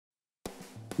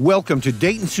Welcome to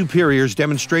Dayton Superior's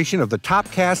demonstration of the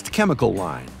TopCast chemical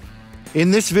line.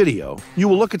 In this video, you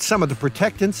will look at some of the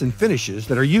protectants and finishes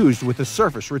that are used with the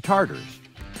surface retarders.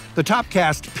 The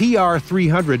TopCast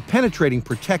PR300 penetrating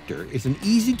protector is an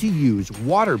easy-to-use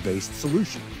water-based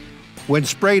solution. When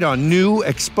sprayed on new,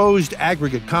 exposed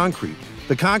aggregate concrete,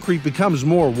 the concrete becomes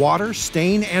more water,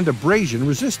 stain, and abrasion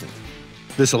resistant.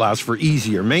 This allows for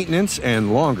easier maintenance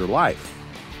and longer life.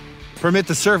 Permit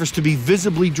the surface to be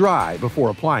visibly dry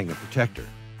before applying the protector.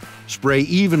 Spray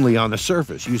evenly on the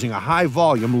surface using a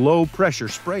high-volume, low-pressure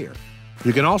sprayer.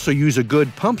 You can also use a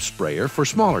good pump sprayer for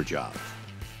smaller jobs.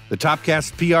 The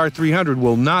TopCast PR300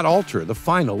 will not alter the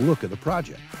final look of the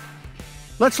project.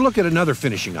 Let's look at another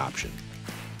finishing option.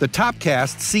 The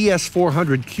TopCast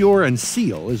CS400 Cure and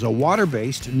Seal is a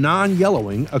water-based,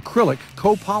 non-yellowing acrylic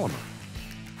copolymer.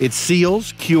 It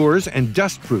seals, cures, and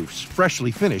dust-proofs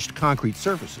freshly finished concrete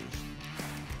surfaces.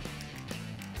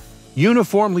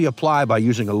 Uniformly apply by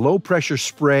using a low-pressure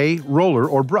spray, roller,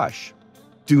 or brush.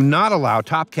 Do not allow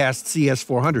TopCast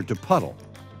CS400 to puddle.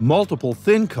 Multiple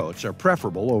thin coats are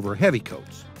preferable over heavy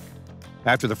coats.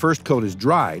 After the first coat is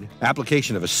dried,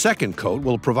 application of a second coat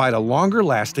will provide a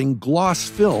longer-lasting gloss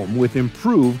film with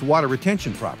improved water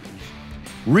retention properties.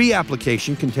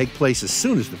 Reapplication can take place as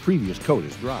soon as the previous coat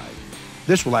is dried.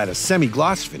 This will add a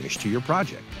semi-gloss finish to your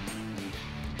project.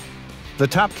 The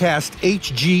TopCast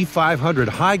HG500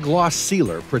 High Gloss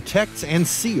Sealer protects and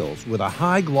seals with a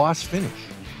high gloss finish.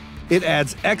 It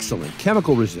adds excellent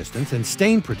chemical resistance and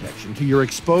stain protection to your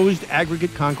exposed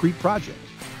aggregate concrete project.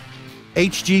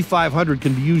 HG500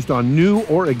 can be used on new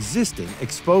or existing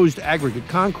exposed aggregate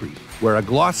concrete where a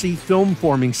glossy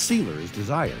film-forming sealer is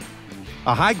desired.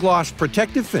 A high gloss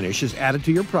protective finish is added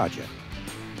to your project.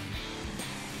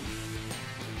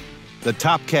 The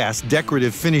TopCast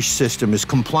decorative finish system is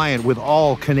compliant with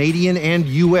all Canadian and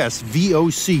U.S.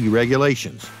 VOC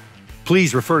regulations.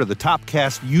 Please refer to the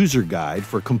TopCast user guide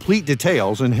for complete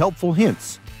details and helpful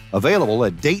hints. Available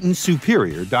at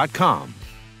DaytonSuperior.com.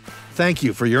 Thank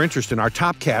you for your interest in our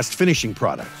TopCast finishing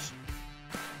products.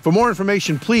 For more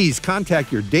information, please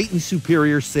contact your Dayton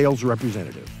Superior sales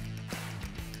representative.